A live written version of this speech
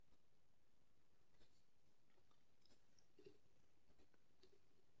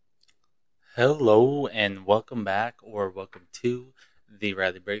Hello and welcome back or welcome to the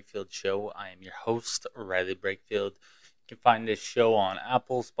Riley Brakefield Show. I am your host, Riley Brakefield. You can find this show on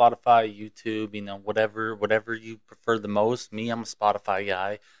Apple, Spotify, YouTube, whatever you prefer the most. Me, I'm a Spotify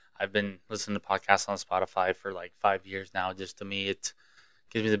guy. I've been listening to podcasts on Spotify for like 5 years now. Just to me, it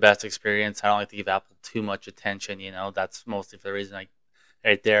gives me the best experience. I don't like to give Apple too much attention. That's mostly for the reason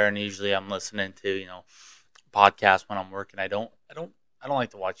right there. And usually I'm listening to podcasts when I'm working. I don't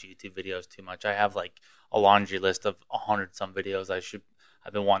like to watch YouTube videos too much. I have like a laundry list of 100 some videos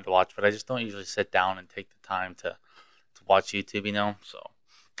I've been wanting to watch, but I just don't usually sit down and take the time to watch YouTube. So,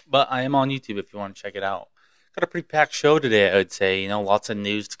 but I am on YouTube if you want to check it out. Got a pretty packed show today, I would say. Lots of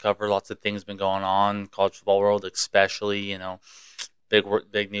news to cover, lots of things been going on, college football world especially.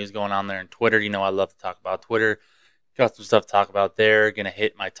 Big news going on there in Twitter. I love to talk about Twitter. Got some stuff to talk about there. Gonna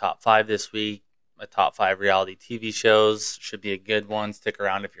hit my top 5 this week. My top 5 reality TV shows should be a good one. Stick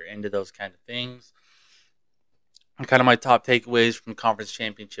around if you're into those kind of things. And kind of my top takeaways from conference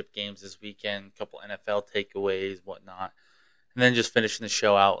championship games this weekend. A couple NFL takeaways, whatnot. And then just finishing the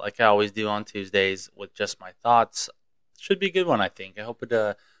show out like I always do on Tuesdays with just my thoughts. Should be a good one, I think. I hope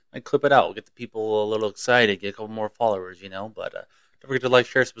I clip it out. We'll get the people a little excited, get a couple more followers. But don't forget to like,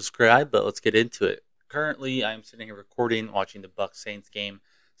 share, subscribe. But let's get into it. Currently, I'm sitting here recording, watching the Bucs Saints game.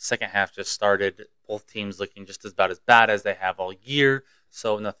 Second half just started. Both teams looking just about as bad as they have all year.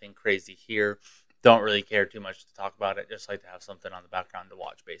 So nothing crazy here. Don't really care too much to talk about it. Just like to have something on the background to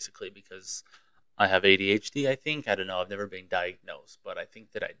watch, basically, because I have ADHD, I think. I don't know. I've never been diagnosed, but I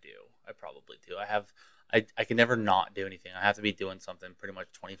think that I do. I probably do. I can never not do anything. I have to be doing something pretty much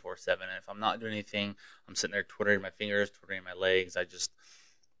 24/7. And if I'm not doing anything, I'm sitting there twiddling my fingers, twiddling my legs. I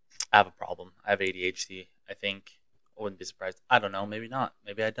have a problem. I have ADHD, I think. I wouldn't be surprised. I don't know. Maybe not.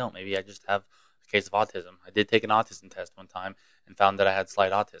 Maybe I don't. Maybe I just have a case of autism. I did take an autism test one time and found that I had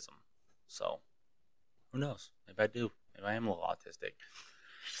slight autism. So, who knows? Maybe I do. Maybe I am a little autistic.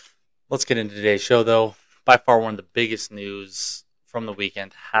 Let's get into today's show, though. By far, one of the biggest news from the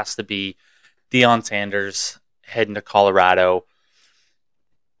weekend has to be Deion Sanders heading to Colorado.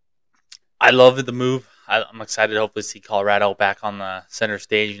 I love the move. I'm excited to hopefully see Colorado back on the center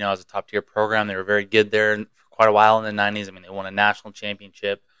stage, as a top-tier program. They were very good there for quite a while in the 90s. I mean, they won a national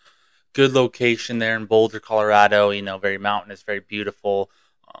championship. Good location there in Boulder, Colorado, very mountainous, very beautiful.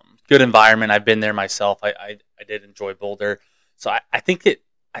 Good environment. I've been there myself. I did enjoy Boulder. So I think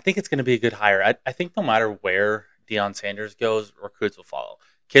it's going to be a good hire. I think no matter where Deion Sanders goes, recruits will follow.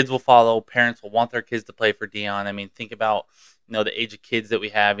 Kids will follow. Parents will want their kids to play for Deion. I mean, think about, the age of kids that we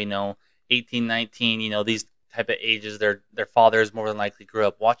have, 18, 19, these type of ages. Their fathers more than likely grew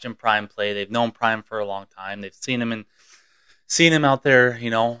up watching Prime play. They've known Prime for a long time. They've seen him out there,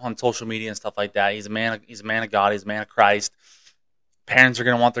 on social media and stuff like that. He's a man of God. He's a man of Christ. Parents are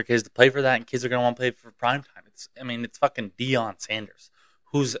going to want their kids to play for that, and kids are going to want to play for Prime time. It's fucking Deion Sanders.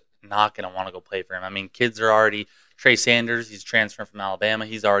 Who's not going to want to go play for him? I mean, kids are already Trey Sanders. He's transferring from Alabama.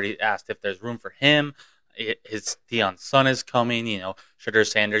 He's already asked if there's room for him. His Deion's son is coming. Shedeur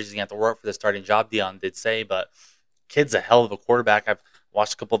Sanders, he's going to have to work for the starting job, Deion did say, but kid's a hell of a quarterback. I've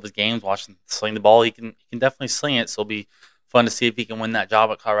watched a couple of his games, watched him sling the ball. He can definitely sling it, so it'll be fun to see if he can win that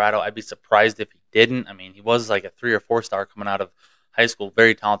job at Colorado. I'd be surprised if he didn't. I mean, he was like a 3 or 4 star coming out of high school.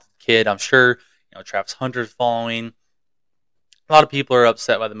 Very talented kid. I'm sure, Travis Hunter's following. A lot of people are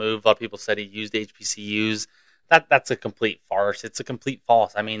upset by the move. A lot of people said he used HBCUs. That's a complete farce. It's a complete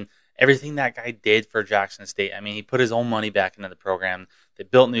false. I mean, everything that guy did for Jackson State, he put his own money back into the program. They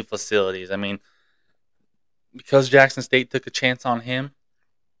built new facilities. Because Jackson State took a chance on him,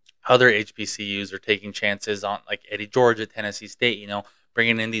 other HBCUs are taking chances on, like Eddie George at Tennessee State,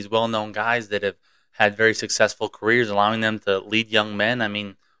 bringing in these well-known guys that have had very successful careers, allowing them to lead young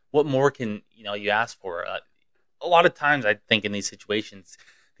men. What more can, you ask for? A lot of times I think in these situations,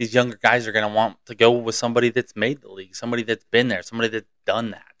 these younger guys are going to want to go with somebody that's made the league, somebody that's been there, somebody that's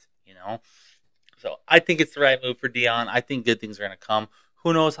done that. So I think it's the right move for Deion. I think good things are going to come.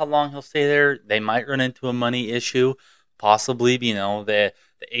 Who knows how long he'll stay there? They might run into a money issue, possibly. The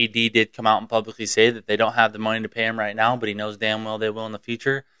AD did come out and publicly say that they don't have the money to pay him right now, but he knows damn well they will in the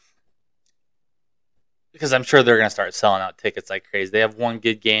future. Because I'm sure they're going to start selling out tickets like crazy. They have one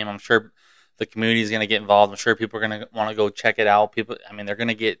good game. I'm sure the community is going to get involved. I'm sure people are going to want to go check it out. They're going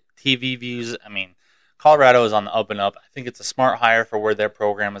to get TV views. Colorado is on the up and up. I think it's a smart hire for where their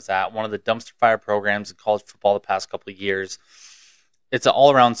program is at. One of the dumpster fire programs in college football the past couple of years. It's an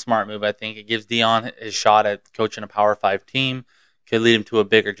all-around smart move, I think. It gives Deion his shot at coaching a Power 5 team. Could lead him to a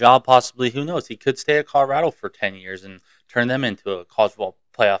bigger job, possibly. Who knows? He could stay at Colorado for 10 years and turn them into a college football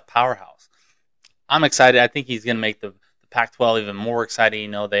playoff powerhouse. I'm excited. I think he's going to make the Pac-12 even more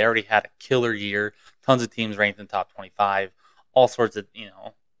exciting. They already had a killer year. Tons of teams ranked in the top 25. All sorts of,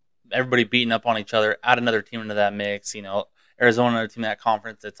 everybody beating up on each other. Add another team into that mix. Arizona, another team in that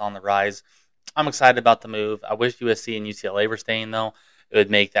conference that's on the rise. I'm excited about the move. I wish USC and UCLA were staying, though. It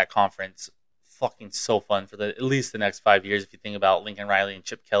would make that conference fucking so fun for at least the next 5 years. If you think about Lincoln Riley and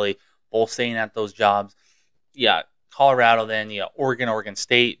Chip Kelly both staying at those jobs. Yeah, Colorado then. Yeah, Oregon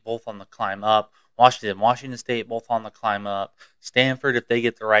State, both on the climb up. Washington State, both on the climb up. Stanford, if they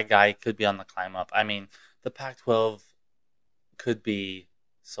get the right guy, could be on the climb up. I mean, the Pac-12 could be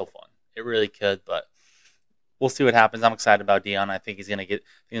so fun. It really could, but we'll see what happens. I'm excited about Deion. I think he's going to get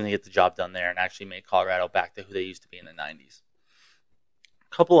the job done there and actually make Colorado back to who they used to be in the 90s.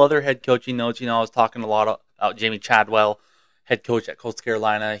 A couple other head coaching notes. I was talking a lot about Jamie Chadwell, head coach at Coastal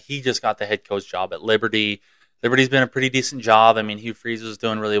Carolina. He just got the head coach job at Liberty. Liberty's been a pretty decent job. I mean, Hugh Freeze was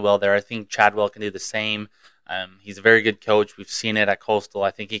doing really well there. I think Chadwell can do the same. He's a very good coach. We've seen it at Coastal.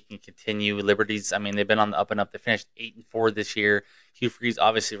 I think he can continue. Liberty's, they've been on the up and up. They finished 8-4 this year. Hugh Freeze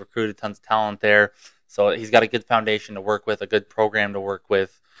obviously recruited tons of talent there. So he's got a good foundation to work with, a good program to work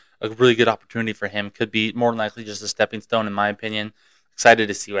with, a really good opportunity for him. Could be more than likely just a stepping stone, in my opinion. Excited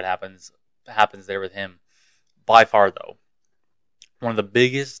to see what happens there with him. By far, though, one of the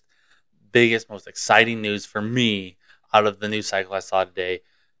biggest, most exciting news for me out of the news cycle I saw today.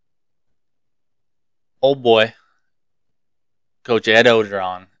 Old boy, Coach Ed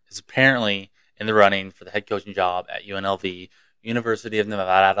Orgeron, is apparently in the running for the head coaching job at UNLV, University of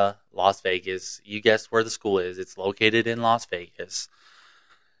Nevada, Las Vegas. You guessed where the school is. It's located in Las Vegas.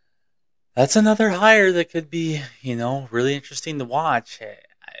 That's another hire that could be, really interesting to watch. A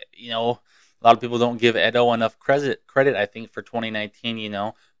lot of people don't give Edo enough credit, I think, for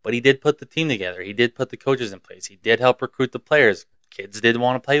 2019, but he did put the team together. He did put the coaches in place. He did help recruit the players. Kids did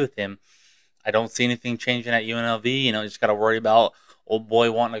want to play with him. I don't see anything changing at UNLV. You just got to worry about old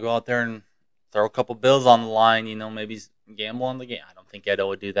boy wanting to go out there and throw a couple bills on the line, maybe gamble on the game. I don't think Edo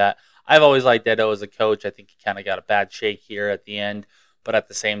would do that. I've always liked Edo as a coach. I think he kind of got a bad shake here at the end, but at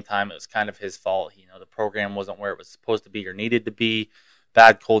the same time, it was kind of his fault. The program wasn't where it was supposed to be or needed to be.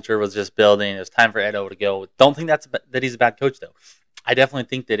 Bad culture was just building. It was time for Edo to go. Don't think that he's a bad coach, though. I definitely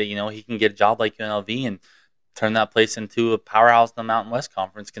think that, he can get a job like UNLV and turn that place into a powerhouse in the Mountain West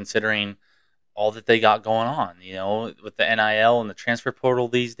Conference, considering all that they got going on, with the NIL and the transfer portal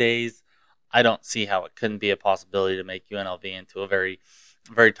these days. I don't see how it couldn't be a possibility to make UNLV into a very,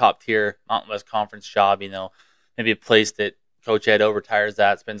 very top tier Mountain West Conference job. Maybe a place that Coach Edo retires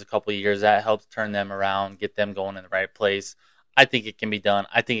at, spends a couple of years at, helps turn them around, get them going in the right place. I think it can be done.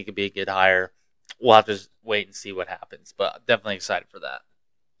 I think it could be a good hire. We'll have to just wait and see what happens, but definitely excited for that.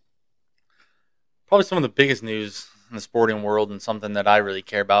 Probably some of the biggest news in the sporting world and something that I really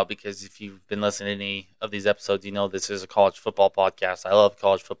care about, because if you've been listening to any of these episodes, this is a college football podcast. I love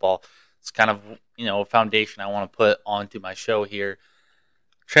college football. It's kind of, a foundation I want to put onto my show here.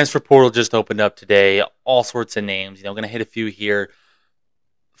 Transfer portal just opened up today. All sorts of names. Going to hit a few here.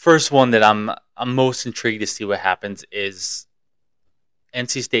 First one that I'm most intrigued to see what happens is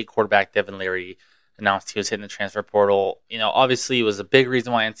NC State quarterback Devin Leary announced he was hitting the transfer portal. Obviously it was a big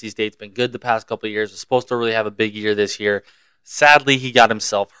reason why NC State's been good the past couple of years. Was supposed to really have a big year this year. Sadly, he got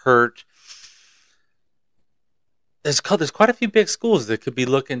himself hurt. There's quite a few big schools that could be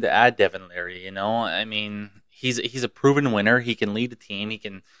looking to add Devin Leary. He's a proven winner. He can lead a team. He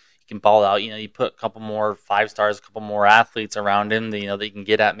can ball out. You put a couple more 5-stars, a couple more athletes around him. That you can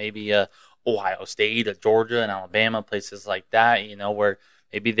get at maybe Ohio State, Georgia, and Alabama, places like that. Where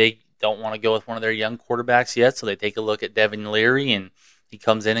maybe they don't want to go with one of their young quarterbacks yet, so they take a look at Devin Leary and he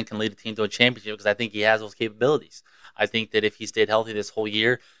comes in and can lead a team to a championship, because I think he has those capabilities. I think that if he stayed healthy this whole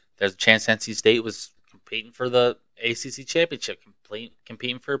year, there's a chance NC State was competing for the ACC championship,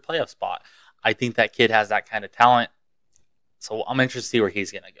 competing for a playoff spot. I think that kid has that kind of talent, so I'm interested to see where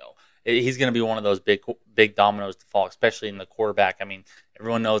he's going to go. He's going to be one of those big dominoes to fall, especially in the quarterback.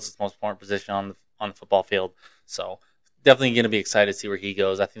 Everyone knows it's the most important position on the football field, so definitely going to be excited to see where he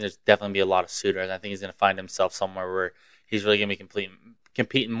goes. I think there's definitely going to be a lot of suitors. I think he's going to find himself somewhere where he's really going to be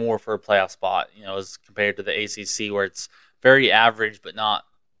competing more for a playoff spot, as compared to the ACC, where it's very average, but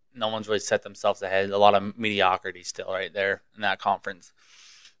no one's really set themselves ahead. A lot of mediocrity still right there in that conference.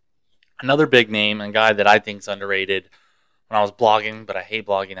 Another big name, and guy that I think is underrated when I was blogging, but I hate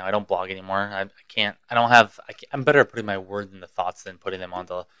blogging now. I don't blog anymore. I'm better at putting my words into thoughts than putting them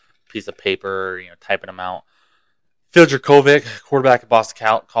onto a piece of paper or, typing them out. Phil Jurkovec, quarterback at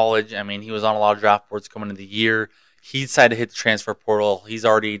Boston College. He was on a lot of draft boards coming into the year. He decided to hit the transfer portal. He's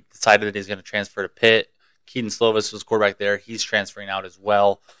already decided that he's going to transfer to Pitt. Keaton Slovis was quarterback there. He's transferring out as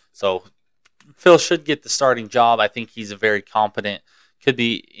well. So Phil should get the starting job. I think he's a very competent, could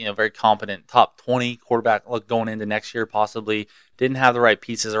be very competent top 20 quarterback going into next year possibly. Didn't have the right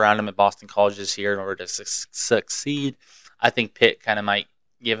pieces around him at Boston College this year in order to succeed. I think Pitt kind of might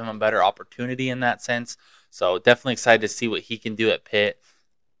give him a better opportunity in that sense. So definitely excited to see what he can do at Pitt.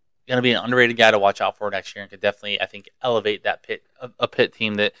 Going to be an underrated guy to watch out for next year and could definitely, I think, elevate that Pitt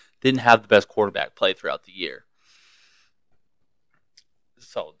team that didn't have the best quarterback play throughout the year.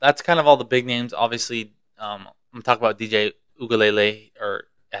 So that's kind of all the big names. Obviously, I'm talking about DJ Ugalele, or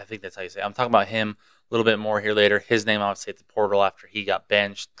I think that's how you say it. I'm talking about him a little bit more here later. His name, obviously, at the portal after he got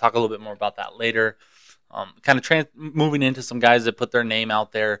benched. Talk a little bit more about that later. Moving into some guys that put their name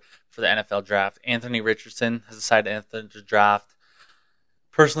out there for the NFL draft. Anthony Richardson has decided to enter the draft.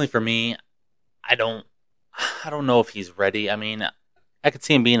 Personally, for me, I don't know if he's ready. I mean, I could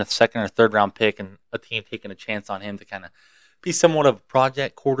see him being a second or third round pick and a team taking a chance on him to kind of be somewhat of a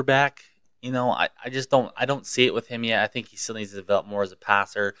project quarterback. I just don't see it with him yet. I think he still needs to develop more as a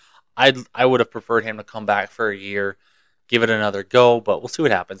passer. I would have preferred him to come back for a year, give it another go, but we'll see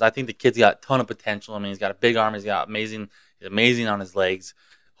what happens. I think the kid's got a ton of potential. I mean, he's got a big arm. He's amazing on his legs.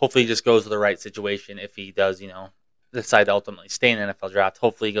 Hopefully he just goes to the right situation if he does, decide to ultimately stay in the NFL draft.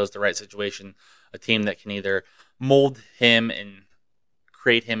 Hopefully he goes to the right situation, a team that can either mold him and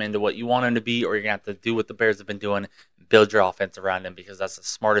create him into what you want him to be, or you're going to have to do what the Bears have been doing, build your offense around him, because that's the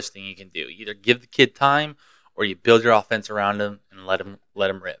smartest thing you can do. Either give the kid time or you build your offense around him and let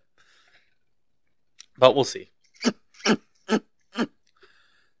him rip. But we'll see.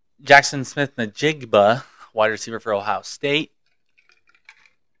 Jackson Smith-Njigba, wide receiver for Ohio State.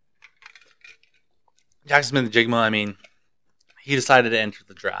 Jackson Smith-Njigba, I mean, he decided to enter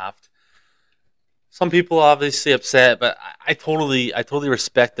the draft. Some people are obviously upset, but I totally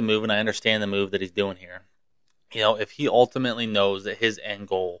respect the move, and I understand the move that he's doing here. If he ultimately knows that his end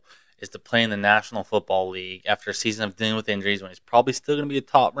goal is to play in the National Football League after a season of dealing with injuries, when he's probably still going to be a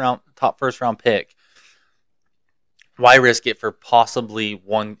top first round pick, why risk it for possibly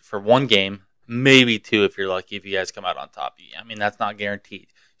one game, maybe two if you're lucky, if you guys come out on top? I mean, that's not guaranteed. You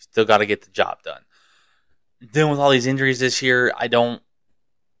still got to get the job done. Dealing with all these injuries this year, I don't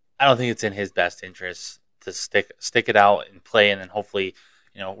think it's in his best interest to stick it out and play, and then hopefully,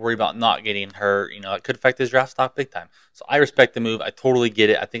 worry about not getting hurt. It could affect his draft stock big time. So I respect the move. I totally get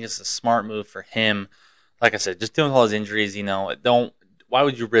it. I think it's a smart move for him. Like I said, just dealing with all his injuries, why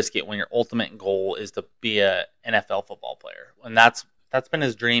would you risk it when your ultimate goal is to be a NFL football player? And that's been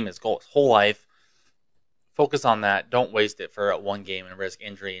his dream, his goal, his whole life. Focus on that. Don't waste it for one game and risk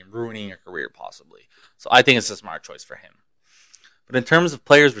injury and ruining your career possibly. So I think it's a smart choice for him. But in terms of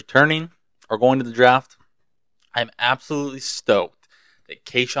players returning or going to the draft, I'm absolutely stoked that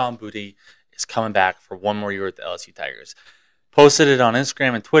Kayshon Boutte is coming back for one more year with the LSU Tigers. Posted it on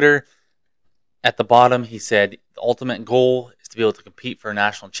Instagram and Twitter. At the bottom, he said the ultimate goal is to be able to compete for a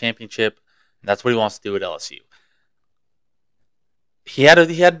national championship, and that's what he wants to do at LSU. He had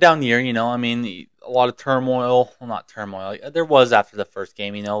a down year, I mean, a lot of turmoil. Well, not turmoil. There was after the first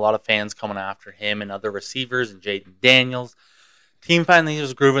game, a lot of fans coming after him and other receivers and Jaden Daniels. Team finally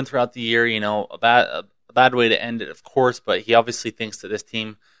was grooving throughout the year, a bad way to end it, of course, but he obviously thinks that this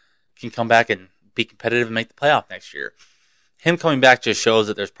team can come back and be competitive and make the playoff next year. Him coming back just shows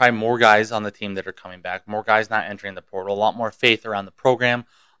that there's probably more guys on the team that are coming back, more guys not entering the portal, a lot more faith around the program.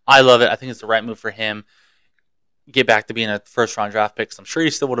 I love it. I think it's the right move for him. Get back to being a first-round draft pick. I'm sure he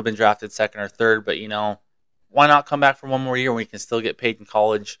still would have been drafted second or third, but, why not come back for one more year when he can still get paid in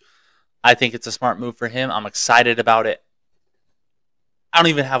college? I think it's a smart move for him. I'm excited about it. I don't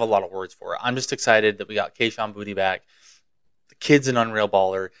even have a lot of words for it. I'm just excited that we got Kayshon Boutte back. The kid's an unreal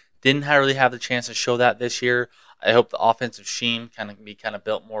baller. Didn't really have the chance to show that this year. I hope the offensive scheme can be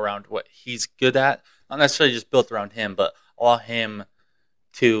built more around what he's good at. Not necessarily just built around him, but allow him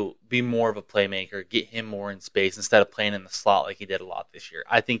to be more of a playmaker, get him more in space instead of playing in the slot like he did a lot this year.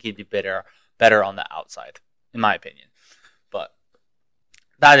 I think he'd be better on the outside, in my opinion. But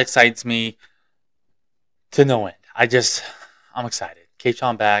that excites me to no end. I'm excited.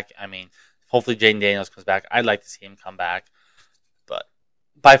 Kayshon back. I mean, hopefully Jaden Daniels comes back. I'd like to see him come back. But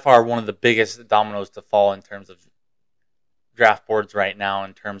by far one of the biggest dominoes to fall in terms of draft boards right now,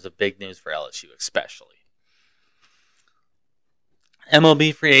 in terms of big news for LSU especially.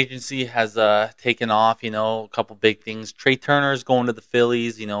 MLB free agency has taken off, a couple big things. Trey Turner's going to the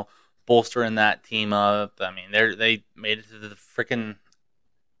Phillies, bolstering that team up. I mean, they made it to the freaking,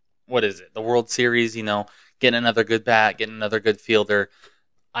 the World Series, getting another good bat, getting another good fielder.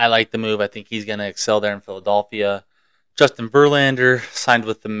 I like the move. I think he's going to excel there in Philadelphia. Justin Verlander signed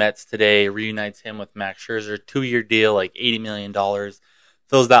with the Mets today, reunites him with Max Scherzer, 2-year deal, like $80 million.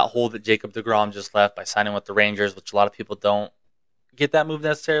 fills that hole that Jacob deGrom just left by signing with the Rangers, which a lot of people don't get that move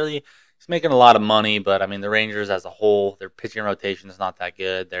necessarily. He's making a lot of money, but I mean the Rangers as a whole, their pitching rotation is not that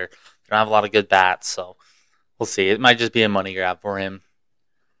good. They don't have a lot of good bats, so we'll see. It might just be a money grab for him.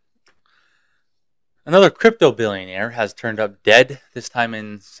 Another crypto billionaire has turned up dead, this time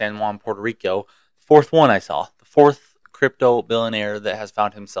in San Juan, Puerto Rico. Fourth one I saw. The fourth crypto billionaire that has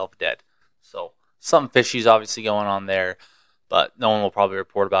found himself dead. So something fishy is obviously going on there, but no one will probably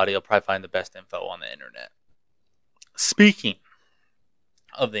report about it. You'll probably find the best info on the internet. Speaking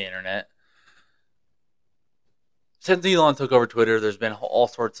of the internet, since Elon took over Twitter, there's been all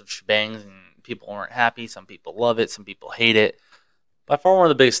sorts of shebangs, and people aren't happy. Some people love it. Some people hate it. By far, one of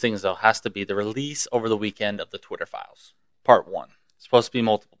the biggest things, though, has to be the release over the weekend of the Twitter files. Part 1. It's supposed to be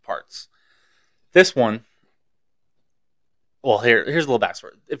multiple parts. This one, well, here's a little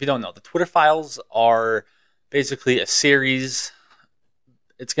backstory. If you don't know, the Twitter files are basically a series.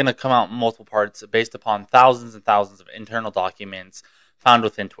 It's going to come out in multiple parts based upon thousands and thousands of internal documents found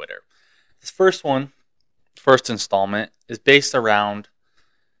within Twitter. This first one, first installment, is based around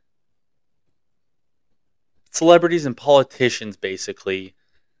celebrities and politicians basically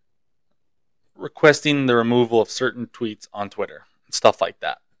requesting the removal of certain tweets on Twitter and stuff like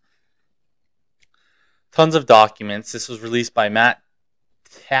that. Tons of documents. This was released by Matt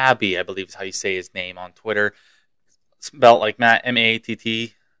Taibbi, I believe is how you say his name on Twitter. Spelled like Matt,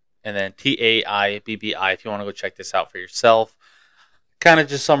 M-A-T-T, and then T-A-I-B-B-I if you want to go check this out for yourself. Kind of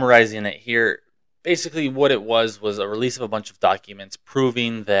just summarizing it here. Basically what it was a release of a bunch of documents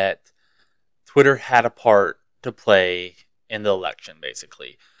proving that Twitter had a part to play in the election,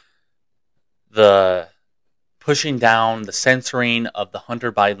 basically. The pushing down, the censoring of the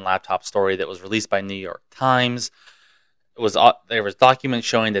Hunter Biden laptop story that was released by New York Times. There was documents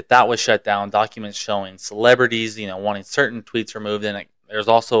showing that was shut down, documents showing celebrities, wanting certain tweets removed. And there's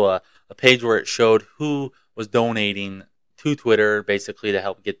also a page where it showed who was donating to Twitter, basically to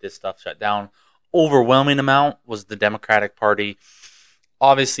help get this stuff shut down. Overwhelming amount was the Democratic Party.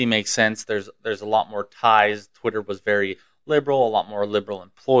 Obviously makes sense. There's a lot more ties. Twitter was very liberal, a lot more liberal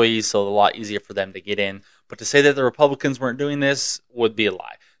employees, so a lot easier for them to get in. But to say that the Republicans weren't doing this would be a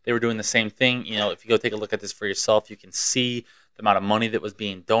lie. They were doing the same thing. If you go take a look at this for yourself, you can see the amount of money that was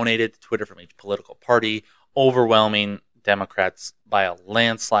being donated to Twitter from each political party. Overwhelming Democrats by a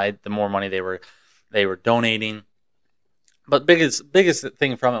landslide. The more money they were donating. But biggest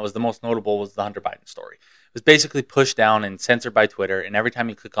thing from it was the most notable was the Hunter Biden story. It was basically pushed down and censored by Twitter, and every time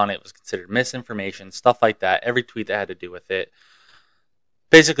you click on it, it was considered misinformation, stuff like that. Every tweet that had to do with it,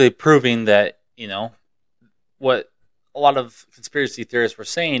 basically proving that what a lot of conspiracy theorists were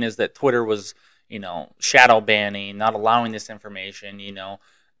saying is that Twitter was shadow banning, not allowing this information, and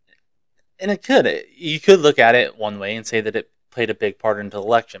you could look at it one way and say that it played a big part into the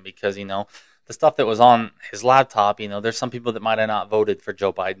election because the stuff that was on his laptop, there's some people that might have not voted for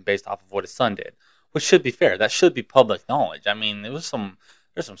Joe Biden based off of what his son did. Which should be fair. That should be public knowledge. I mean, there's some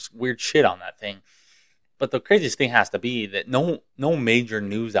weird shit on that thing. But the craziest thing has to be that no major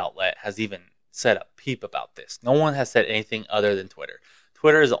news outlet has even said a peep about this. No one has said anything other than Twitter.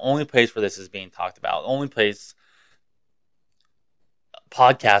 Twitter is the only place where this is being talked about. The only place,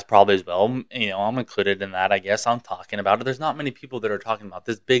 podcast probably as well. I'm included in that, I guess. I'm talking about it. There's not many people that are talking about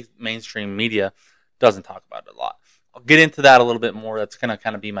this. Big mainstream media doesn't talk about it a lot. I'll get into that a little bit more. That's going to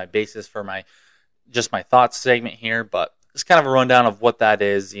kind of be my basis for my thoughts segment here, but it's kind of a rundown of what that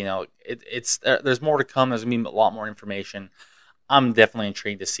is. There's more to come. There's going to be a lot more information. I'm definitely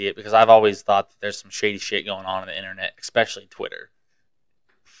intrigued to see it because I've always thought that there's some shady shit going on the internet, especially Twitter.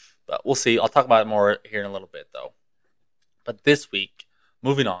 But we'll see. I'll talk about it more here in a little bit, though. But this week,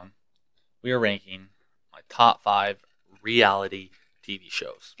 moving on, we are ranking my top 5 reality TV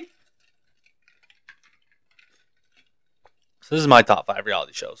shows. So this is my top 5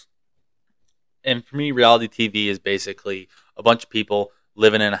 reality shows. And for me, reality TV is basically a bunch of people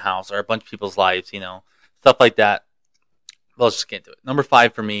living in a house or a bunch of people's lives, stuff like that. Well, let's just get into it. Number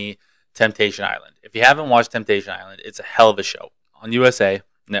 5 for me, Temptation Island. If you haven't watched Temptation Island, it's a hell of a show on USA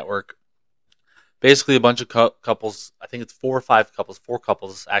Network. Basically, a bunch of couples, I think it's 4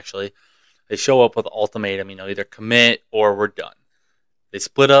 couples actually. They show up with an ultimatum, either commit or we're done. They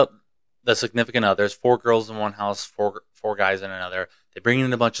split up the significant others, 4 girls in one house, four guys in another. They bring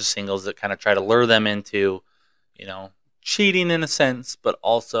in a bunch of singles that kind of try to lure them into, cheating in a sense, but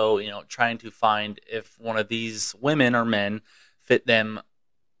also, trying to find if one of these women or men fit them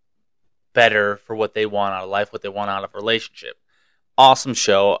better for what they want out of life, what they want out of a relationship. Awesome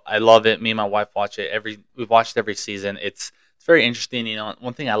show. I love it. Me and my wife watch it. We've watched every season. It's very interesting.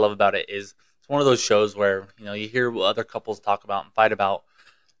 One thing I love about it is it's one of those shows where, you hear what other couples talk about and fight about,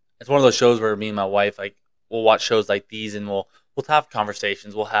 it's one of those shows where me and my wife we'll watch shows like these and we'll have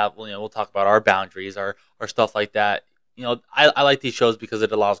conversations. We'll talk about our boundaries, our stuff like that. I like these shows because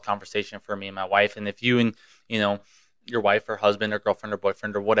it allows conversation for me and my wife. And if you and your wife or husband or girlfriend or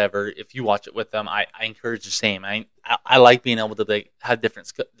boyfriend or whatever, if you watch it with them, I encourage the same. I like being able to have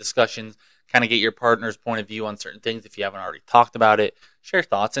different discussions, kind of get your partner's point of view on certain things if you haven't already talked about it, share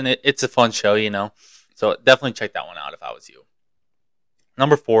thoughts, and it's a fun show, So definitely check that one out if I was you.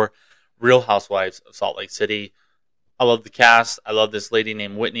 Number 4, Real Housewives of Salt Lake City. I love the cast. I love this lady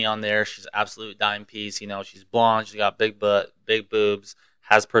named Whitney on there. She's an absolute dime piece. She's blonde. She's got big butt, big boobs,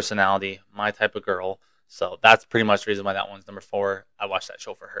 has personality, my type of girl. So that's pretty much the reason why that one's number 4. I watched that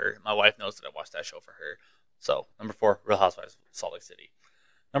show for her. My wife knows that I watched that show for her. So number 4, Real Housewives of Salt Lake City.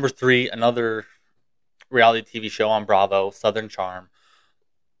 Number 3, another reality TV show on Bravo, Southern Charm.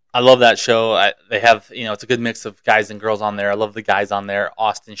 I love that show. They have, it's a good mix of guys and girls on there. I love the guys on there,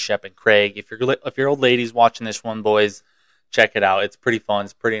 Austin, Shep, and Craig. If you're old ladies watching this one, boys, check it out. It's pretty fun.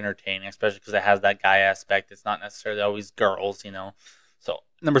 It's pretty entertaining, especially because it has that guy aspect. It's not necessarily always girls, So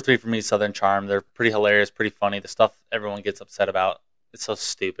number 3 for me, Southern Charm. They're pretty hilarious, pretty funny. The stuff everyone gets upset about, it's so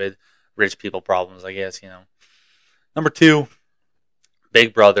stupid. Rich people problems, I guess, Number 2,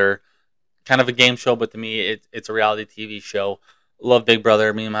 Big Brother. Kind of a game show, but to me, it's a reality TV show. Love Big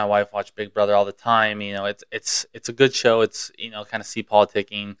Brother. Me and my wife watch Big Brother all the time. It's a good show. It's kind of see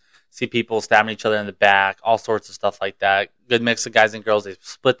politicking, see people stabbing each other in the back, all sorts of stuff like that. Good mix of guys and girls. They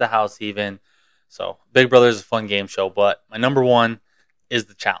split the house even. So Big Brother is a fun game show. But my number 1 is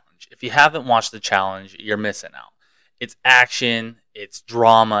The Challenge. If you haven't watched The Challenge, you're missing out. It's action. It's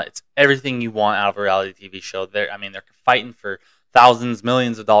drama. It's everything you want out of a reality TV show. They're fighting for thousands,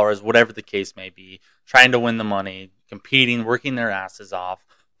 millions of dollars, whatever the case may be, trying to win the money, competing, working their asses off,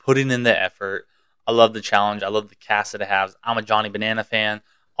 putting in the effort. I love The Challenge. I love the cast that it has. I'm a Johnny Banana fan.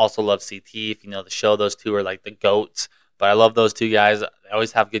 Also love CT. If you know the show, those two are like the GOATs. But I love those two guys. They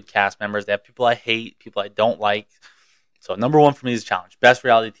always have good cast members. They have people I hate, people I don't like. So number 1 for me is Challenge. Best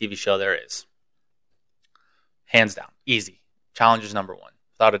reality TV show there is. Hands down. Easy. Challenge is number 1.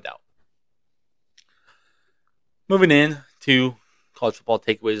 Without a doubt. Moving in to college football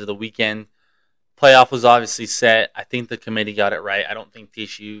takeaways of the weekend. Playoff was obviously set. I think the committee got it right. I don't think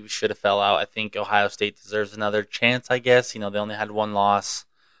TCU should have fell out. I think Ohio State deserves another chance, I guess. They only had 1 loss,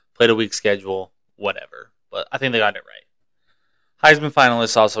 played a weak schedule, whatever. But I think they got it right. Heisman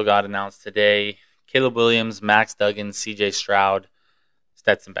finalists also got announced today. Caleb Williams, Max Duggan, CJ Stroud,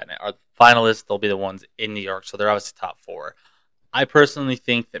 Stetson Bennett are the finalists. They'll be the ones in New York, so they're obviously top 4. I personally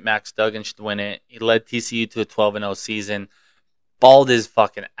think that Max Duggan should win it. He led TCU to a 12-0 season. Balled his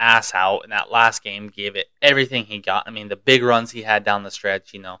fucking ass out in that last game. Gave it everything he got. The big runs he had down the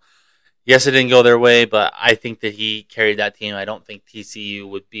stretch, Yes, it didn't go their way, but I think that he carried that team. I don't think TCU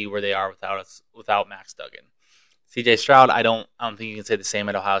would be where they are without Max Duggan. CJ Stroud, I don't think you can say the same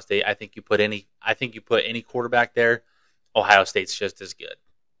at Ohio State. I think you put any quarterback there, Ohio State's just as good.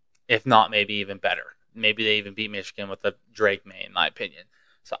 If not, maybe even better. Maybe they even beat Michigan with a Drake May, in my opinion.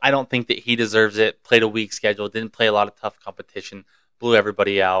 So I don't think that he deserves it. Played a weak schedule. Didn't play a lot of tough competition. Blew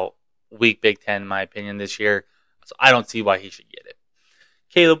everybody out. Weak Big Ten, in my opinion, this year. So I don't see why he should get it.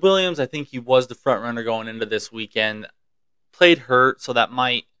 Caleb Williams, I think he was the front runner going into this weekend. Played hurt, so that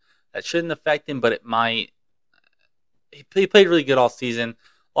shouldn't affect him, but it might. He played really good all season.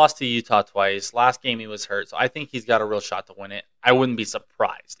 Lost to Utah twice. Last game he was hurt, so I think he's got a real shot to win it. I wouldn't be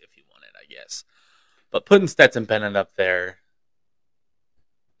surprised if he won it, I guess. But putting Stetson Bennett up there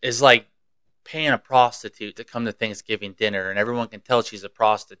is like paying a prostitute to come to Thanksgiving dinner, and everyone can tell she's a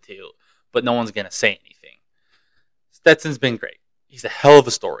prostitute, but no one's going to say anything. Stetson's been great. He's a hell of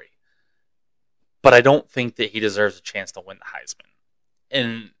a story. But I don't think that he deserves a chance to win the Heisman.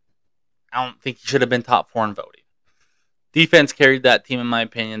 And I don't think he should have been top 4 in voting. Defense carried that team, in my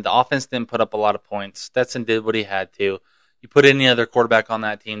opinion. The offense didn't put up a lot of points. Stetson did what he had to. You put any other quarterback on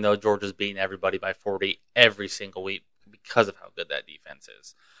that team, though, Georgia's beating everybody by 40 every single week because of how good that defense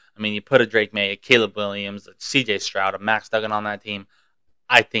is. You put a Drake May, a Caleb Williams, a CJ Stroud, a Max Duggan on that team.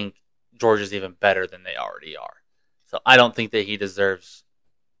 I think Georgia's even better than they already are. So I don't think that he deserves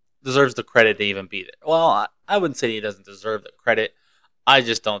the credit to even be there. Well, I wouldn't say he doesn't deserve the credit. I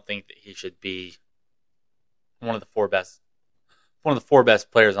just don't think that he should be one of the four best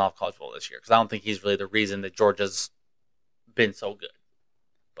players in all of college football this year, because I don't think he's really the reason that Georgia's been so good.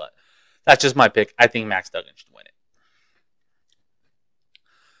 But that's just my pick. I think Max Duggan should win it.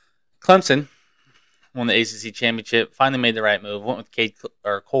 Clemson won the ACC championship. Finally made the right move. Went with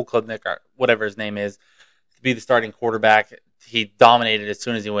Cole Klubnik, or whatever his name is, to be the starting quarterback. He dominated as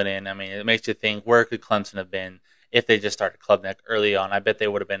soon as he went in. It makes you think, where could Clemson have been if they just started Klubnik early on. I bet they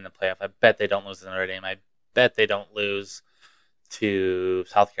would have been in the playoff. I bet they don't lose to Notre Dame. I bet they don't lose to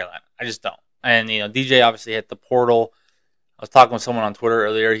South Carolina. I just don't. And, DJ obviously hit the portal. I was talking with someone on Twitter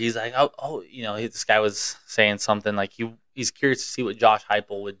earlier. He's like, this guy was saying something like he's curious to see what Josh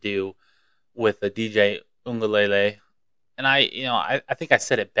Heupel would do with the DJ Ungalele. And I think I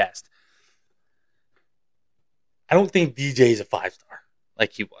said it best. I don't think DJ is a 5-star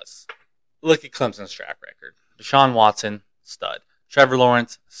like he was. Look at Clemson's track record. Deshaun Watson, stud. Trevor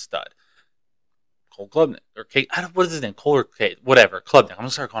Lawrence, stud. Cole Klubnik. Or Kate, what is his name? Cole or Kate? Whatever. Klubnik. I'm going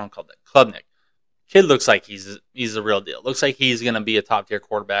to start calling him Klubnik. Kid looks like he's the real deal. Looks like he's going to be a top-tier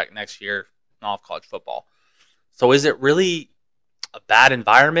quarterback next year in all of college football. So is it really a bad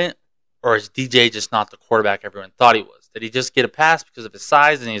environment, or is DJ just not the quarterback everyone thought he was? Did he just get a pass because of his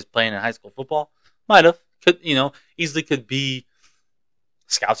size and he was playing in high school football? Might have. Easily could be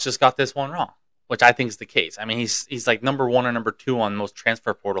scouts just got this one wrong, which I think is the case. I mean, he's like number 1 or number 2 on most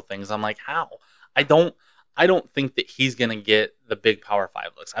transfer portal things. I'm like, how? I don't think that he's going to get the big Power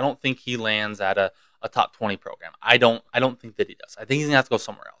 5 looks. I don't think he lands at a top 20 program. I don't think that he does. I think he's going to have to go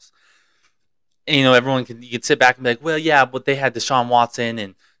somewhere else. And, you can sit back and be like, well, yeah, but they had Deshaun Watson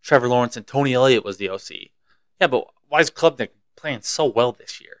and Trevor Lawrence and Tony Elliott was the OC. Yeah, but why is Klubnik playing so well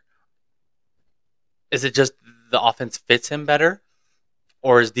this year? Is it just the offense fits him better?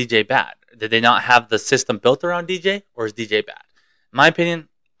 Or is DJ bad? Did they not have the system built around DJ? Or is DJ bad? In my opinion,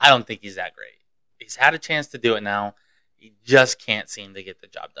 I don't think he's that great. He's had a chance to do it now. He just can't seem to get the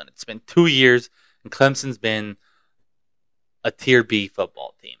job done. It's been 2 years, and Clemson's been a Tier B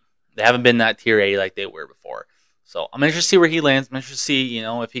football team. They haven't been that Tier A like they were before. So I'm interested to see where he lands. I'm interested to see,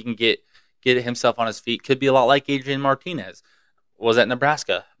 if he can get himself on his feet. Could be a lot like Adrian Martinez. Was at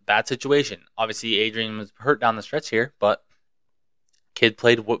Nebraska. Bad situation. Obviously, Adrian was hurt down the stretch here, but kid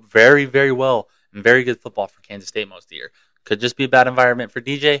played very, very well and very good football for Kansas State most of the year. Could just be a bad environment for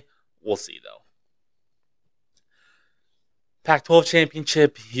DJ. We'll see, though. Pac-12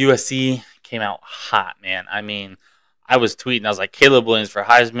 championship, USC came out hot, man. I mean, I was tweeting. I was like, Caleb Williams for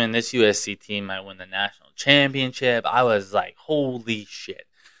Heisman. This USC team might win the national championship. I was like, holy shit.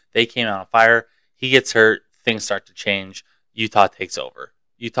 They came out on fire. He gets hurt. Things start to change. Utah takes over.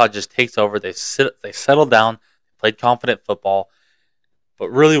 Utah just takes over. They settle down, played confident football. But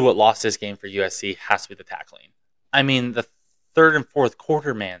really what lost this game for USC has to be the tackling. I mean, the third and fourth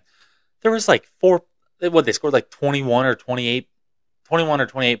quarter, man, there was like they scored like 21 or 28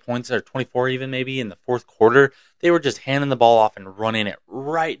 points, or 24 even maybe in the fourth quarter. They were just handing the ball off and running it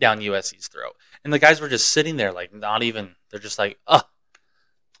right down USC's throat. And the guys were just sitting there like they're just like,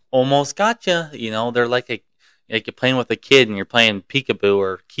 almost gotcha. They're like you're playing with a kid and you're playing peekaboo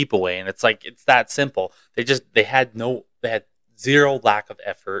or keep away, and it's like it's that simple. They had zero lack of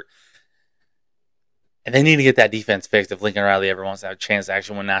effort, and they need to get that defense fixed. If Lincoln Riley ever wants to have a chance to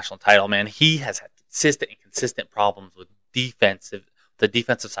actually win a national title, man, he has had consistent problems with the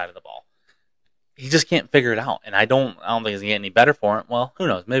defensive side of the ball. He just can't figure it out, and I don't think it's gonna get any better for him. Well, who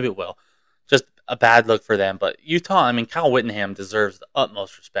knows? Maybe it will. Just a bad look for them. But Utah, I mean, Kyle Whittingham deserves the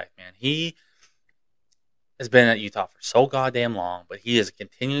utmost respect, man. He has been at Utah for so goddamn long, but he has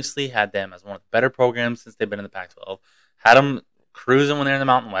continuously had them as one of the better programs since they've been in the Pac-12. Had them cruising when they're in the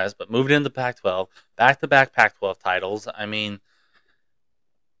Mountain West, but moved into the Pac-12, back-to-back Pac-12 titles. I mean,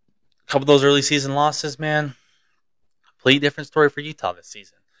 a couple of those early season losses, man, complete different story for Utah this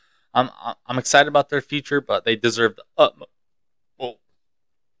season. I'm excited about their future, but they deserve the utmost. Whoa.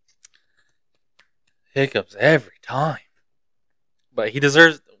 Hiccups every time. But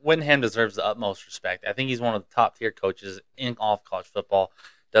Whittingham deserves the utmost respect. I think he's one of the top tier coaches in all of college football.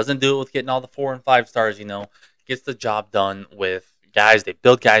 Doesn't do it with getting all the 4 and 5 stars, Gets the job done with guys. They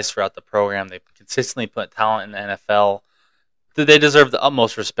build guys throughout the program. They consistently put talent in the NFL. They deserve the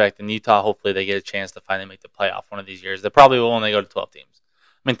utmost respect. In Utah, hopefully they get a chance to finally make the playoff one of these years. They probably will when they go to 12 teams.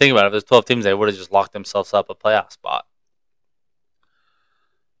 I mean, think about it. If there's 12 teams, they would have just locked themselves up a playoff spot.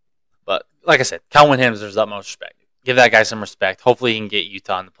 But like I said, Kyle Whittingham deserves the utmost respect. Give that guy some respect. Hopefully he can get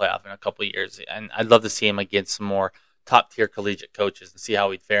Utah in the playoff in a couple of years. And I'd love to see him against some more top-tier collegiate coaches and see how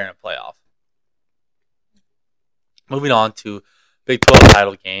he'd fare in a playoff. Moving on to Big 12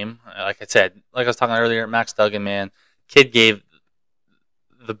 title game. Like I said, like I was talking earlier, Max Duggan, man, kid gave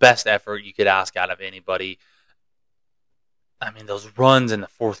the best effort you could ask out of anybody. I mean, those runs in the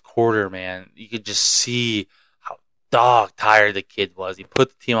fourth quarter, man, you could just see how dog tired the kid was. He put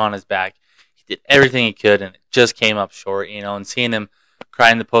the team on his back. He did everything he could, and it just came up short, and seeing him cry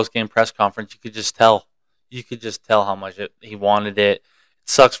in the post-game press conference, you could just tell. You could just tell how much he wanted it. It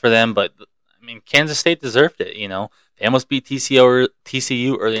sucks for them, but I mean, Kansas State deserved it, They almost beat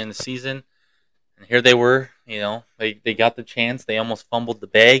TCU early in the season, and here they were They got the chance. They almost fumbled the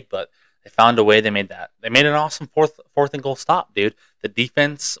bag, but they found a way. They made an awesome fourth and goal stop, dude. The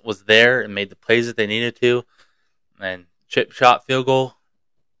defense was there and made the plays that they needed to. And chip shot field goal.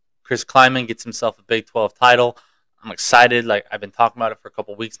 Chris Kleiman gets himself a Big 12 title. I'm excited. Like, I've been talking about it for a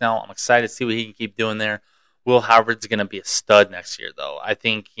couple weeks now. I'm excited to see what he can keep doing there. Will Howard's going to be a stud next year, though. I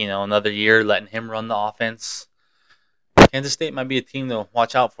think, another year letting him run the offense. Kansas State might be a team to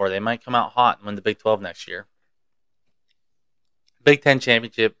watch out for. They might come out hot and win the Big 12 next year. Big 10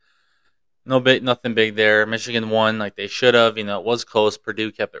 championship. Nothing big there. Michigan won like they should have. It was close.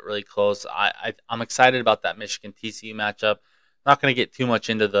 Purdue kept it really close. I'm excited about that Michigan TCU matchup. Not going to get too much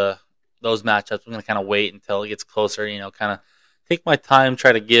into those matchups. I'm going to kind of wait until it gets closer. Kind of take my time,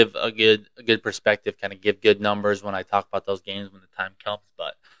 try to give a good perspective, kind of give good numbers when I talk about those games when the time comes.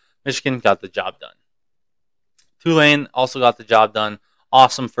 But Michigan got the job done. Tulane also got the job done.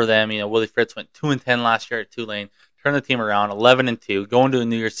 Awesome for them. Willie Fritz went 2-10 last year at Tulane. Turned the team around, 11-2, going to a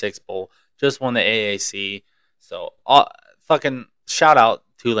New Year's Six bowl. Just won the AAC. So, fucking shout out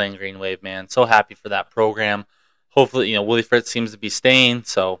Tulane Green Wave, man. So happy for that program. Hopefully, Willie Fritz seems to be staying.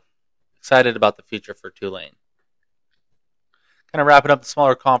 So, excited about the future for Tulane. Kind of wrapping up the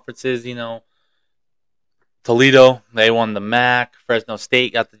smaller conferences, Toledo, they won the MAC. Fresno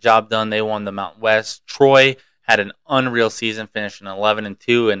State got the job done. They won the Mountain West. Troy had an unreal season, finishing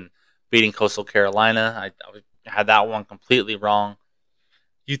 11-2 and beating Coastal Carolina. I had that one completely wrong.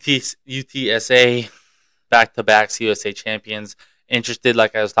 UTSA, back-to-back USA champions. Interested,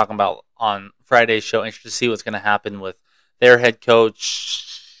 like I was talking about on Friday's show, interested to see what's going to happen with their head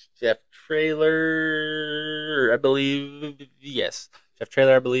coach, Jeff Traylor, I believe. Yes, Jeff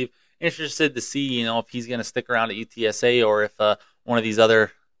Traylor, I believe. Interested to see, if he's going to stick around at UTSA or if one of these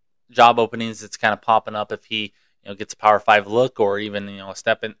other job openings that's kind of popping up, if he gets a Power 5 look or even a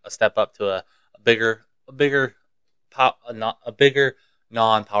step up to a bigger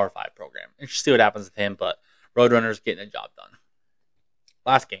non-Power 5 program. Interested to see what happens with him, but Roadrunners getting a job done.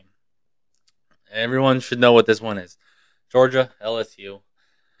 Last game. Everyone should know what this one is. Georgia, LSU.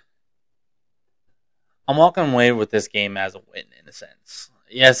 I'm walking away with this game as a win, in a sense.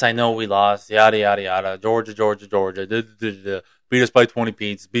 Yes, I know we lost. Yada, yada, yada. Georgia. Beat us by 20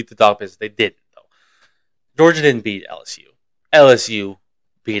 points. Beat the dog piss. They didn't, though. Georgia didn't beat LSU. LSU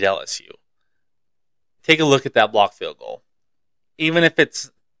beat LSU. Take a look at that block field goal. Even if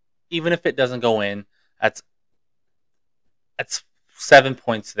it doesn't go in, that's 7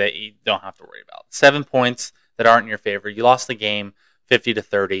 points that you don't have to worry about. 7 points that aren't in your favor. You lost the game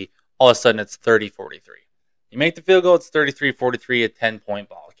 50-30. All of a sudden, it's 30-43. You make the field goal, it's 33-43, a 10-point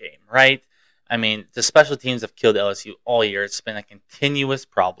ball game, right? I mean, the special teams have killed LSU all year. It's been a continuous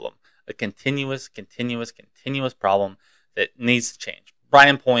problem. A continuous problem that needs to change.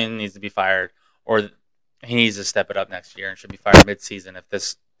 Brian Poyne needs to be fired, or he needs to step it up next year and should be fired mid-season if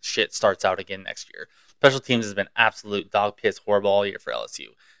this shit starts out again next year. Special teams has been absolute dog piss horrible all year for LSU,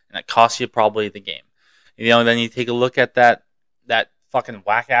 and that costs you probably the game. Then you take a look at that fucking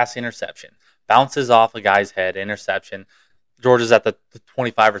whack-ass interception. Bounces off a guy's head, interception. Georgia's at the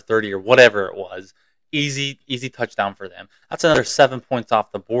 25 or 30 or whatever it was. Easy touchdown for them. That's another 7 points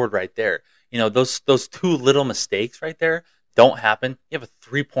off the board right there. Those two little mistakes right there don't happen. You have a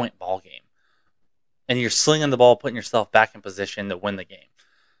 3-point ball game. And you're slinging the ball, putting yourself back in position to win the game.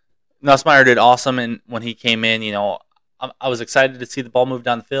 Nussmeier did awesome, and when he came in, I was excited to see the ball move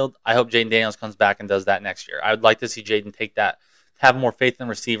down the field. I hope Jaden Daniels comes back and does that next year. I would like to see Jaden take that, have more faith in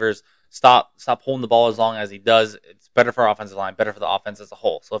receivers, stop holding the ball as long as he does. It's better for our offensive line, better for the offense as a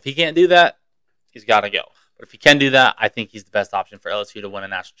whole. So if he can't do that, he's got to go. But if he can do that, I think he's the best option for LSU to win a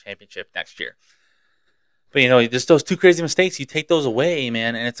national championship next year. But, just those two crazy mistakes, you take those away,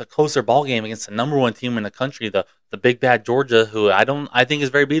 man, and it's a closer ball game against the number one team in the country, the big bad Georgia, who I think is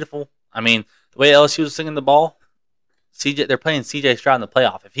very beautiful. I mean, the way LSU is singing the ball, they're playing CJ Stroud in the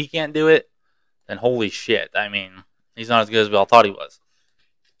playoff. If he can't do it, then holy shit. I mean, he's not as good as we all thought he was.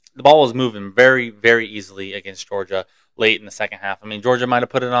 The ball was moving very, very easily against Georgia late in the second half. I mean, Georgia might have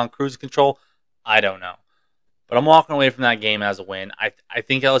put it on cruise control. I don't know. But I'm walking away from that game as a win. I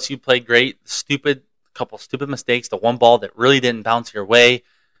think LSU played great. Couple stupid mistakes. The one ball that really didn't bounce your way.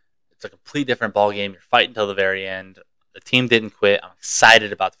 It's a complete different ball game. You're fighting till the very end. The team didn't quit. I'm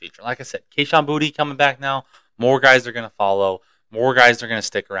excited about the future. Like I said, Kayshon Boutte coming back now. More guys are going to follow. More guys are going to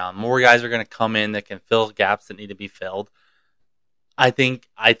stick around. More guys are going to come in that can fill gaps that need to be filled. I think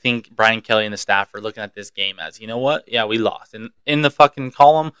Brian Kelly and the staff are looking at this game as, you know what? Yeah, we lost. And in the fucking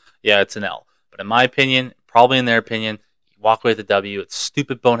column, yeah, it's an L. But in my opinion, probably in their opinion, you walk away with a W. It's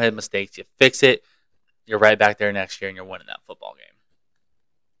stupid bonehead mistakes. You fix it. You're right back there next year and you're winning that football game.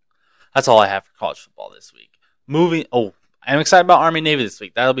 That's all I have for college football this week. I'm excited about Army Navy this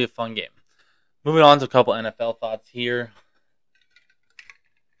week. That'll be a fun game. Moving on to a couple NFL thoughts here.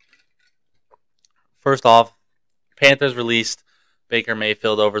 First off, Panthers released Baker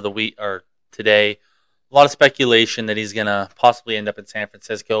Mayfield over the week or today. A lot of speculation that he's gonna possibly end up in San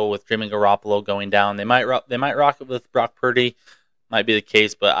Francisco with Jimmy Garoppolo going down. They might rock it with Brock Purdy. Might be the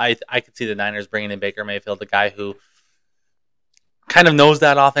case, but I could see the Niners bringing in Baker Mayfield, the guy who kind of knows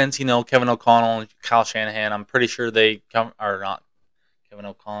that offense. Kevin O'Connell and Kyle Shanahan. I'm pretty sure they not Kevin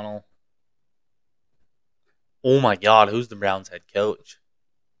O'Connell. Oh my God, who's the Browns head coach?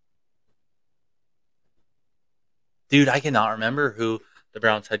 Dude, I cannot remember who the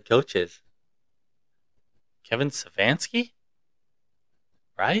Browns head coach is. Kevin Stefanski?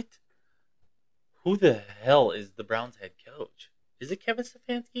 Right? Who the hell is the Browns head coach? Is it Kevin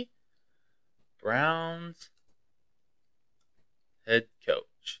Stefanski? Browns head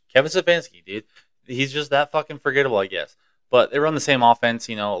coach. Kevin Stefanski, dude. He's just that fucking forgettable, I guess. But they run the same offense,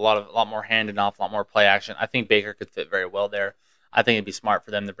 a lot more handing off, a lot more play action. I think Baker could fit very well there. I think it'd be smart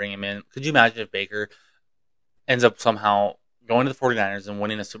for them to bring him in. Could you imagine if Baker ends up somehow going to the 49ers and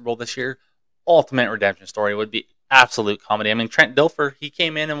winning a Super Bowl this year? Ultimate redemption story. It would be absolute comedy. I mean, Trent Dilfer, he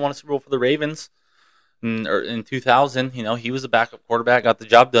came in and won a Super Bowl for the Ravens in 2000. He was a backup quarterback, got the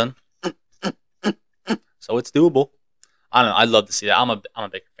job done. So it's doable. I don't know. I'd love to see that. I'm a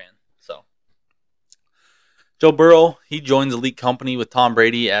Baker fan. So Joe Burrow, he joins elite company with Tom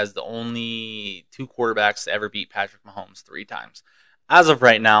Brady as the only two quarterbacks to ever beat Patrick Mahomes 3 times. As of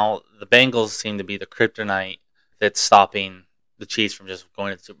right now, the Bengals seem to be the kryptonite that's stopping the Chiefs from just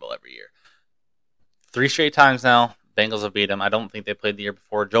going to the Super Bowl every year. 3 straight times now, Bengals have beat them. I don't think they played the year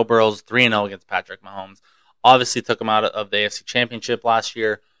before. Joe Burrow's 3-0 against Patrick Mahomes. Obviously took him out of the AFC Championship last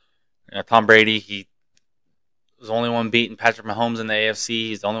year. Tom Brady, he was the only one beating Patrick Mahomes in the AFC.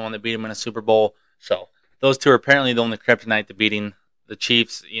 He's the only one that beat him in a Super Bowl. So those two are apparently the only kryptonite to beating the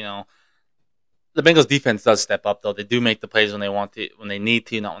Chiefs. The Bengals defense does step up, though. They do make the plays when they want to, when they need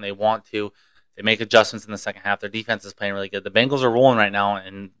to, not when they want to. They make adjustments in the second half. Their defense is playing really good. The Bengals are rolling right now,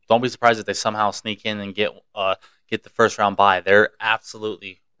 and don't be surprised if they somehow sneak in and get the first round bye. They're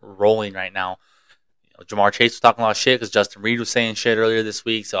absolutely rolling right now. Jamar Chase was talking a lot of shit because Justin Reed was saying shit earlier this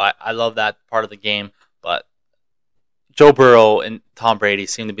week, so I love that part of the game. But Joe Burrow and Tom Brady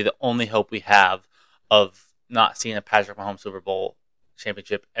seem to be the only hope we have of not seeing a Patrick Mahomes Super Bowl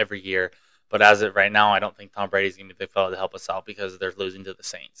championship every year. But as of right now, I don't think Tom Brady's going to be the fellow to help us out because they're losing to the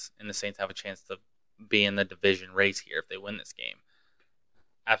Saints. And the Saints have a chance to be in the division race here if they win this game.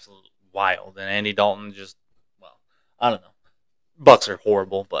 Absolutely wild. And Andy Dalton I don't know. Bucks are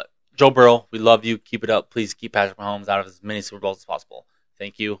horrible, but Joe Burrow, we love you. Keep it up. Please keep Patrick Mahomes out of as many Super Bowls as possible.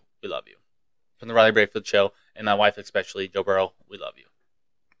 Thank you. We love you. From the Riley Brakefield Show, and my wife especially, Joe Burrow, we love you.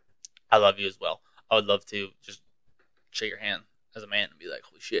 I love you as well. I would love to just shake your hand as a man and be like,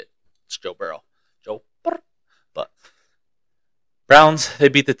 holy shit. It's Joe Burrow. Joe Burrow. But Browns, they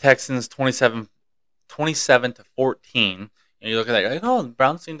beat the Texans 27-14. And you look at that, you're like, oh, the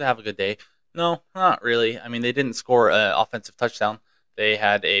Browns seem to have a good day. No, not really. I mean, they didn't score an offensive touchdown. They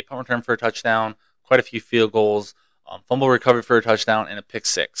had a punt return for a touchdown, quite a few field goals, fumble recovery for a touchdown, and a pick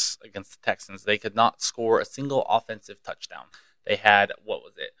six against the Texans. They could not score a single offensive touchdown. They had,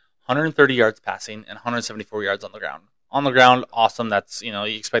 130 yards passing and 174 yards on the ground. On the ground, awesome. That's, you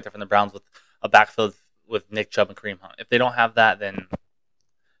expect that from the Browns with a backfield with Nick Chubb and Kareem Hunt. If they don't have that, then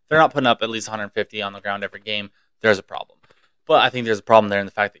they're not putting up at least 150 on the ground every game. There's a problem. But I think there's a problem there in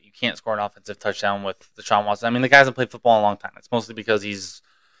the fact that you can't score an offensive touchdown with Deshaun Watson. I mean, the guy hasn't played football in a long time. It's mostly because he's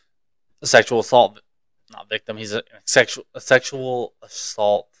a sexual assault, not victim. He's a sexual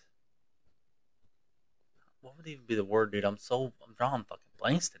assault. What would even be the word, dude? I'm drawing fucking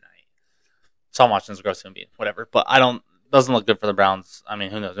blanks tonight. Deshaun Watson's a gross human being, whatever. But doesn't look good for the Browns. I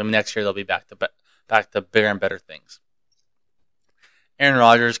mean, who knows? I mean, next year they'll be back to bigger and better things. Aaron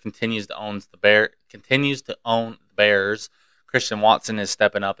Rodgers continues to own the Bears. Christian Watson is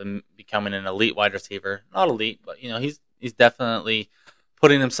stepping up and becoming an elite wide receiver. Not elite, but he's definitely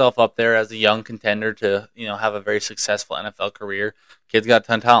putting himself up there as a young contender to have a very successful NFL career. Kid's got a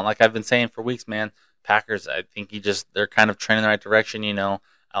ton of talent, like I've been saying for weeks, man. Packers, I think they're kind of trending in the right direction. I don't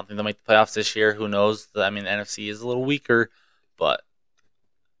think they'll make the playoffs this year. Who knows? I mean, the NFC is a little weaker, but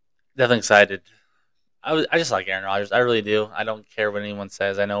definitely excited. I just like Aaron Rodgers. I really do. I don't care what anyone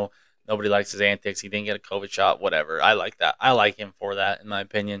says. I know nobody likes his antics. He didn't get a COVID shot, whatever. I like that. I like him for that, in my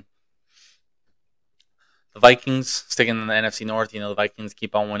opinion. The Vikings, sticking in the NFC North, the Vikings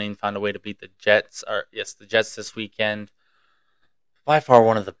keep on winning, found a way to beat the Jets. The Jets this weekend. By far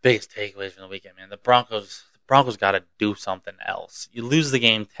one of the biggest takeaways from the weekend, man. The Broncos got to do something else. You lose the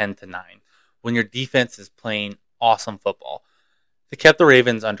game 10-9. when your defense is playing awesome football. They kept the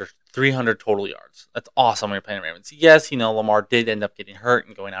Ravens under 300 total yards. That's awesome when you're playing the Ravens. Yes, Lamar did end up getting hurt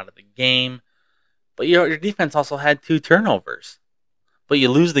and going out of the game. But your defense also had 2 turnovers. But you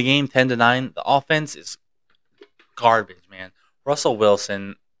lose the game 10-9. The offense is garbage, man. Russell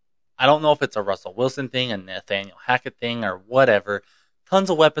Wilson, I don't know if it's a Russell Wilson thing, a Nathaniel Hackett thing, or whatever. Tons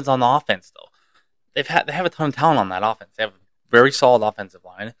of weapons on the offense, though. They have a ton of talent on that offense. They have a very solid offensive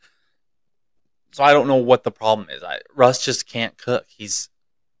line. So I don't know what the problem is. Russ just can't cook. He's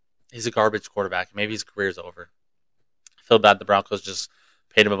a garbage quarterback. Maybe his career's over. I feel bad the Broncos just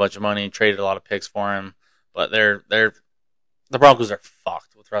paid him a bunch of money, traded a lot of picks for him. But the Broncos are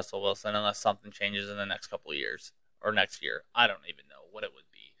fucked with Russell Wilson unless something changes in the next couple of years or next year. I don't even know what it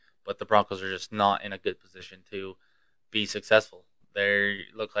would be. But the Broncos are just not in a good position to be successful. They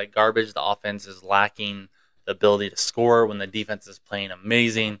look like garbage. The offense is lacking the ability to score when the defense is playing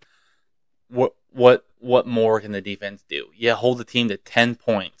amazing. What more can the defense do? You hold the team to 10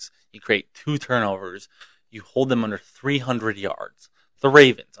 points. You create 2 turnovers. You hold them under 300 yards. The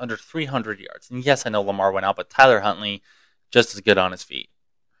Ravens, under 300 yards. And yes, I know Lamar went out, but Tyler Huntley, just as good on his feet.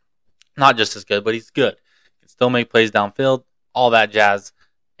 Not just as good, but he's good. He can still make plays downfield, all that jazz,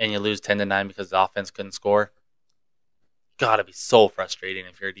 and you lose 10-9 because the offense couldn't score. Gotta be so frustrating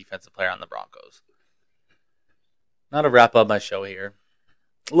if you're a defensive player on the Broncos. Now to wrap up my show here,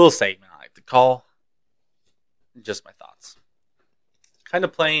 a little segment I like to call just my thoughts. Kind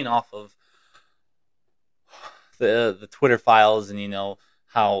of playing off of the Twitter files and,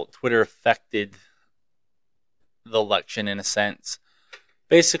 how Twitter affected the election in a sense.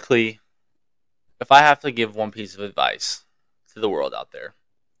 Basically, if I have to give one piece of advice to the world out there,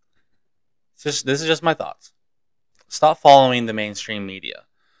 this is just my thoughts. Stop following the mainstream media.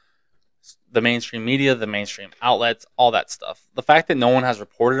 The mainstream outlets, all that stuff. The fact that no one has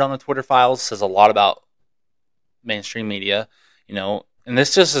reported on the Twitter files says a lot about mainstream media, and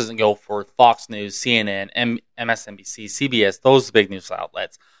this just doesn't go for Fox News, CNN, MSNBC, CBS, those big news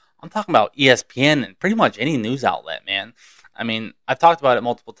outlets. I'm talking about ESPN and pretty much any news outlet, man. I mean, I've talked about it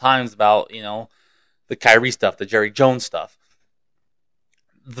multiple times about, the Kyrie stuff, the Jerry Jones stuff.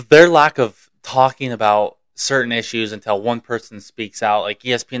 Their lack of talking about certain issues until one person speaks out. Like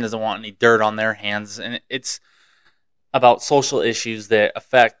ESPN doesn't want any dirt on their hands, and it's about social issues that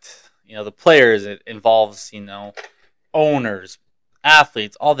affect, the players. It involves, owners,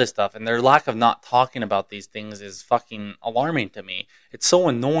 athletes, all this stuff, and their lack of not talking about these things is fucking alarming to me. It's so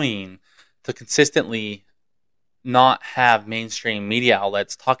annoying to consistently not have mainstream media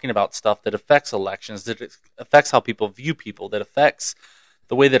outlets talking about stuff that affects elections, that affects how people view people, that affects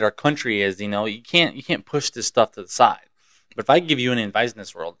the way that our country is. You can't push this stuff to the side. But if I give you any advice in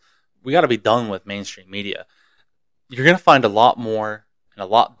this world, we got to be done with mainstream media. You're going to find a lot more and a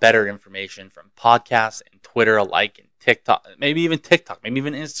lot better information from podcasts and Twitter alike, and TikTok, maybe even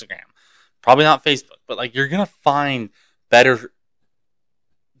Instagram. Probably not Facebook, but you're going to find better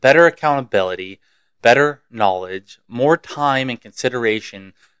accountability, better knowledge, more time and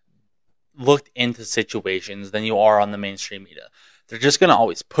consideration looked into situations than you are on the mainstream media. They're just going to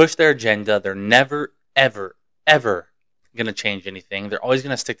always push their agenda. They're never, ever, ever going to change anything. They're always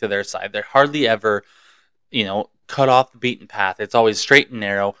going to stick to their side. They're hardly ever, cut off the beaten path. It's always straight and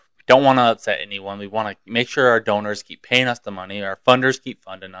narrow. We don't want to upset anyone. We want to make sure our donors keep paying us the money. Our funders keep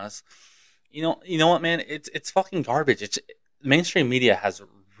funding us. You know what, man? It's fucking garbage. Mainstream media has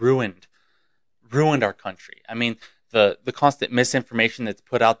ruined our country. I mean, the constant misinformation that's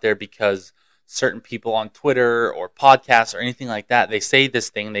put out there because certain people on Twitter or podcasts or anything like that, they say this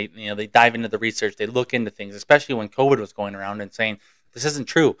thing, they dive into the research, they look into things, especially when COVID was going around and saying, this isn't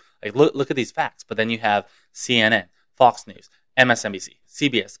true. Look at these facts. But then you have CNN, Fox News, MSNBC,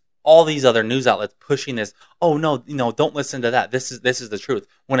 CBS, all these other news outlets pushing this, oh no, don't listen to that. This is the truth,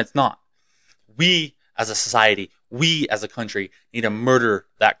 when it's not. We as a society, we as a country need to murder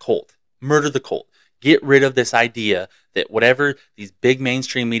that cult. Murder the cult. Get rid of this idea that whatever these big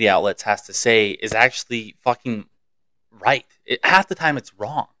mainstream media outlets has to say is actually fucking right. Half the time it's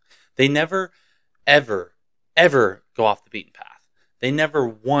wrong. They never, ever, ever go off the beaten path. They never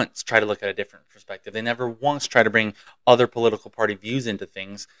once try to look at a different perspective. They never once try to bring other political party views into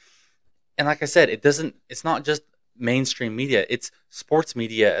things. And like I said, it's not just mainstream media. It's sports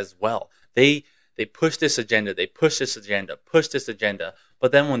media as well. They push this agenda.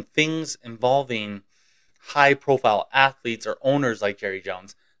 But then when things involving high-profile athletes or owners like Jerry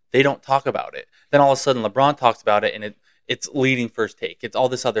Jones, they don't talk about it. Then all of a sudden LeBron talks about it, and it's leading First Take. It's all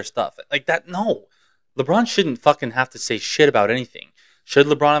this other stuff. Like that, no. LeBron shouldn't fucking have to say shit about anything. Should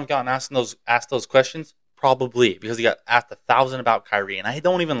LeBron have gotten asked those questions? Probably, because he got asked 1,000 about Kyrie, and I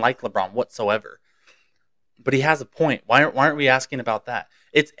don't even like LeBron whatsoever. But he has a point. Why aren't we asking about that?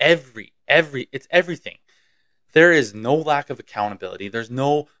 It's it's everything. There is no lack of accountability. There's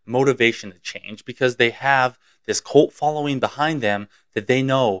no motivation to change because they have this cult following behind them that they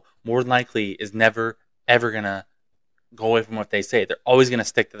know more than likely is never, ever going to go away from what they say. They're always going to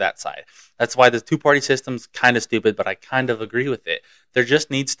stick to that side. That's why the two-party system's kind of stupid, but I kind of agree with it. There just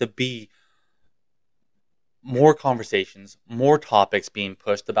needs to be more conversations, more topics being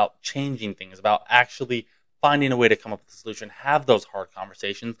pushed about changing things, about actually finding a way to come up with a solution, have those hard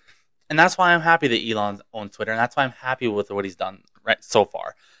conversations. And that's why I'm happy that Elon owns Twitter, and that's why I'm happy with what he's done right so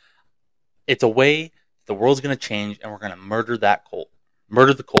far. It's a way the world's going to change, and we're going to murder that cult.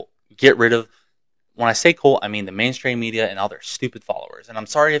 Murder the cult. Get rid of, when I say cult, I mean the mainstream media and all their stupid followers. And I'm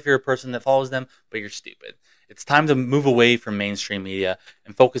sorry if you're a person that follows them, but you're stupid. It's time to move away from mainstream media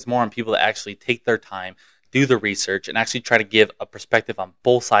and focus more on people that actually take their time, do the research, and actually try to give a perspective on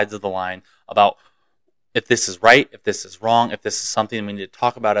both sides of the line about if this is right, if this is wrong, if this is something we need to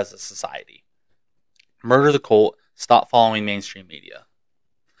talk about as a society. Murder the cult. Stop following mainstream media.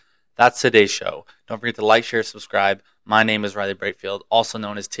 That's today's show. Don't forget to like, share, subscribe. My name is Riley Brakefield, also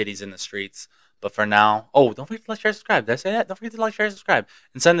known as Titties in the Streets. But for now, don't forget to like, share, subscribe. Did I say that? Don't forget to like, share, subscribe.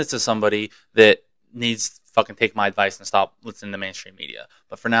 And send this to somebody that needs to fucking take my advice and stop listening to mainstream media.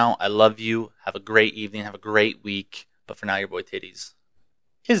 But for now, I love you. Have a great evening. Have a great week. But for now, your boy Titties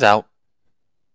is out.